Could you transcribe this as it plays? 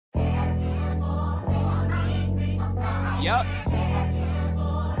Yup.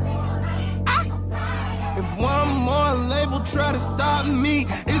 If one more label try to stop me,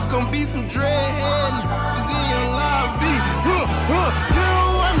 it's gonna be some dreadhead niggas in your lobby. You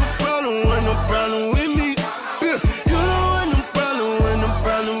don't want no problem with me. You don't want no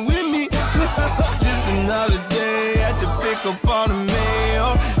problem with me. Just another day at the pick up all the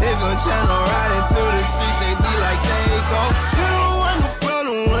mail. They gon' channel riding through the streets, they be like they go. You don't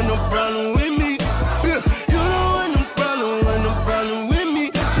want no problem with me. You don't want no problem with me.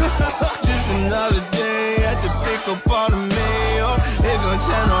 Just another day at the pick up all the mail. They gon'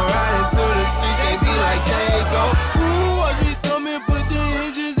 channel riding through the streets, they be like they go. Ooh, I just come and put the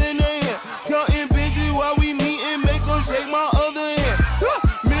hinges in their hand. Counting bitches while we meet and make them shake my other hand.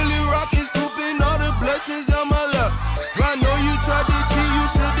 Millie rockin', scooping all the blessings on my lap. I know you tried to cheat, you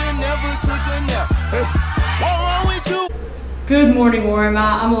should've never took a nap. Hey, what wrong with you? Good morning, Warren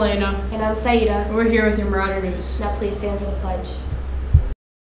Mott. I'm Elena. And I'm Saida. And we're here with your Marauder News. Now please stand for the pledge.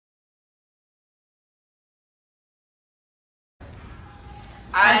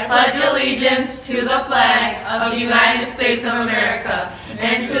 I pledge allegiance to the flag of the United States of America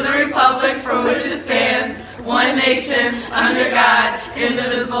and to the republic for which it stands, one nation, under God,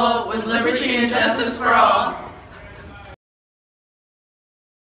 indivisible, with liberty and justice for all.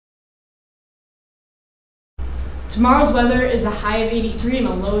 Tomorrow's weather is a high of 83 and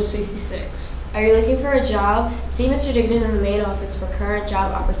a low of 66. Are you looking for a job? See Mr. Dignan in the main office for current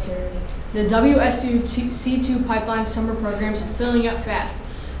job opportunities. The WSU C2 pipeline summer programs are filling up fast.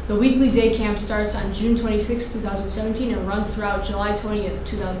 The weekly day camp starts on June 26, 2017 and runs throughout July 20th,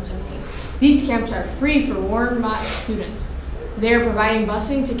 2017. These camps are free for Warren Mott students. They are providing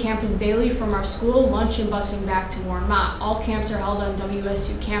busing to campus daily from our school, lunch and busing back to Warren Mott. All camps are held on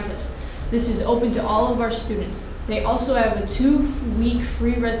WSU campus. This is open to all of our students. They also have a 2-week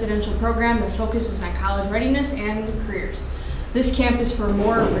free residential program that focuses on college readiness and careers. This camp is for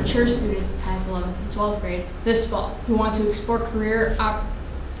more mature students, 10th, 11th, and 12th grade, this fall, who want to explore career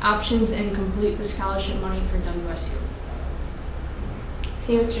options and complete the scholarship money for WSU.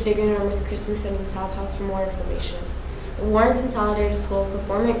 See Mr. Dignan or Ms. Christensen in South House for more information. The Warren Consolidated School of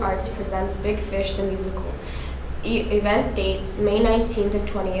Performing Arts presents Big Fish the Musical. Event dates May 19th and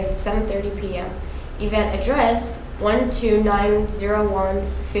 20th, 7:30 p.m. Event address 12901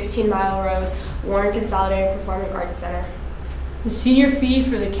 15 Mile Road, Warren Consolidated Performing Arts Center. The senior fee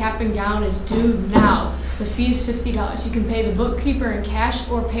for the cap and gown is due now. The fee is $50. You can pay the bookkeeper in cash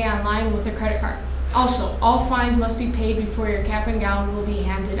or pay online with a credit card. Also, all fines must be paid before your cap and gown will be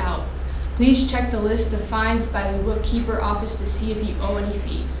handed out. Please check the list of fines by the bookkeeper office to see if you owe any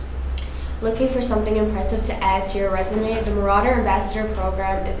fees. Looking for something impressive to add to your resume? The Marauder Ambassador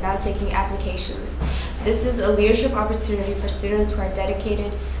Program is now taking applications. This is a leadership opportunity for students who are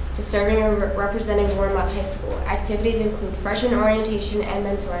dedicated to serving and representing Warren Mott High School. Activities include freshman orientation and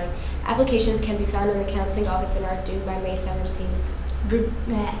mentoring. Applications can be found in the counseling office and are due by May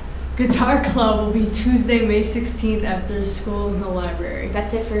 17th. Guitar Club will be Tuesday, May 16th after school in the library.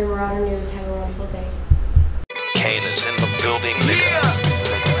 That's it for your Marauder News. Have a wonderful day. Kane is in the building.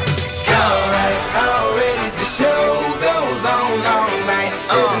 Alright, the show goes on all night.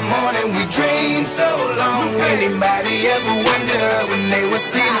 Till the morning we dream so long. Anybody ever wonder when they would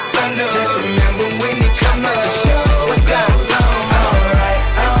see the sun up? Just remember when you come up. The show goes on. Alright,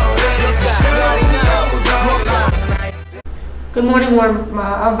 the show goes on all night. Good morning, Warren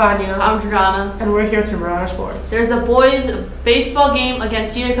Mott. I'm Vanya. I'm Jordana. And we're here to Marauder Sports. There's a boys baseball game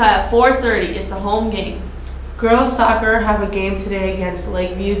against Utica at 4:30. It's a home game. Girls soccer have a game today against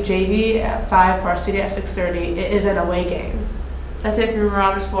Lakeview JV at 5, varsity at 6:30. It is an away game. That's it for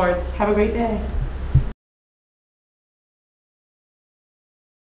Marauder Sports. Have a great day.